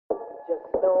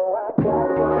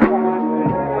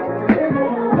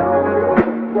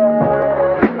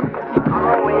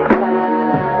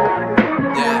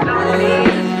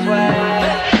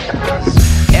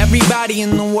Everybody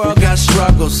in the world got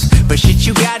struggles, but shit,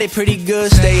 you got it pretty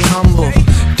good, stay humble.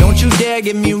 Don't you dare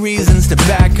give me reasons to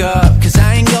back up, cause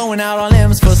I ain't going out on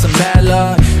limbs for some bad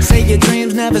luck. Say your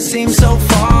dreams never seem so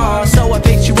far, so I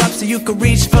picked you up so you could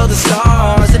reach for the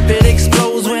stars. If it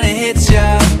explodes when it hits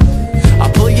ya,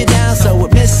 I'll pull you down so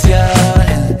it miss ya.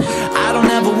 And I don't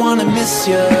ever wanna miss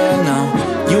ya,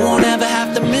 no. You won't ever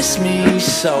have to miss me,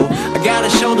 so I got a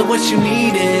shoulder what you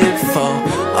need it for.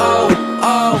 Oh,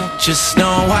 oh, just know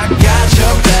I got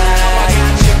your back.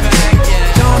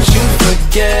 Don't you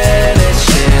forget it,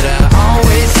 shit, I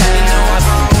always have.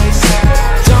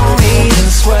 Don't even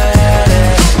sweat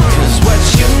it, cause what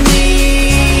you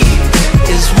need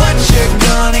is what you're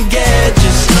gonna get.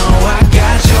 Just know I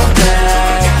got your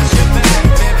back.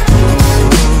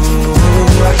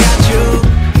 Ooh, I got you.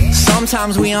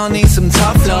 Sometimes we all need some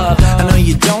tough love. I know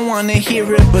you don't wanna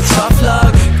hear it, but tough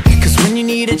luck. Cause when you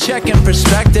need a check in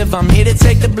perspective, I'm here to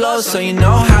take the blows so you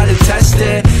know how to test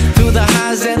it. Through the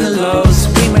highs and the lows,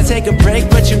 we might take a break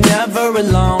but you're never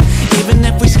alone. Even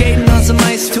if we skating on some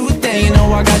ice too thin, you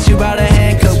know I got you by the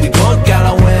hand cause we both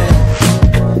gotta win.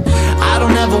 I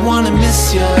don't ever wanna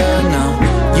miss you, no.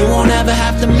 You won't ever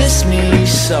have to miss me,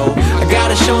 so I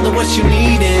gotta show that what you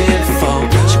need it for.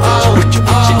 Oh,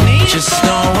 oh, just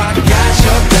know I got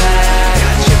your back.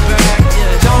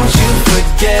 Don't you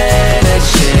forget it,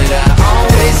 shit, I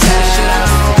always have.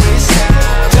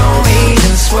 Don't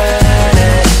even sweat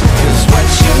it, cause what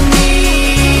you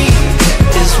need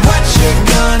is what you're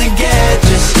gonna get.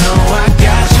 Just know I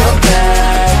got your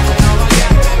back.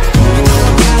 Ooh,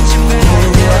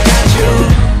 I got you.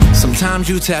 Sometimes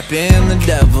you tap in the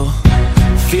devil,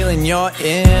 feeling you're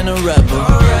in a rebel.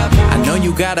 I know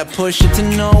you gotta push it to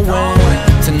know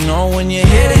when you're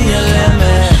hitting your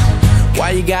limit.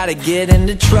 Why you gotta get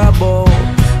into trouble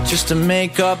just to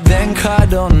make up then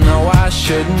cuddle? No, I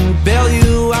shouldn't bail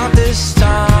you out this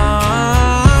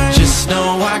time. Just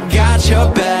know I got your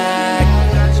back.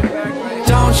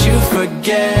 Don't you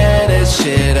forget it,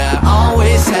 shit, I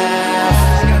always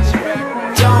have.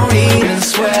 Don't even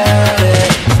sweat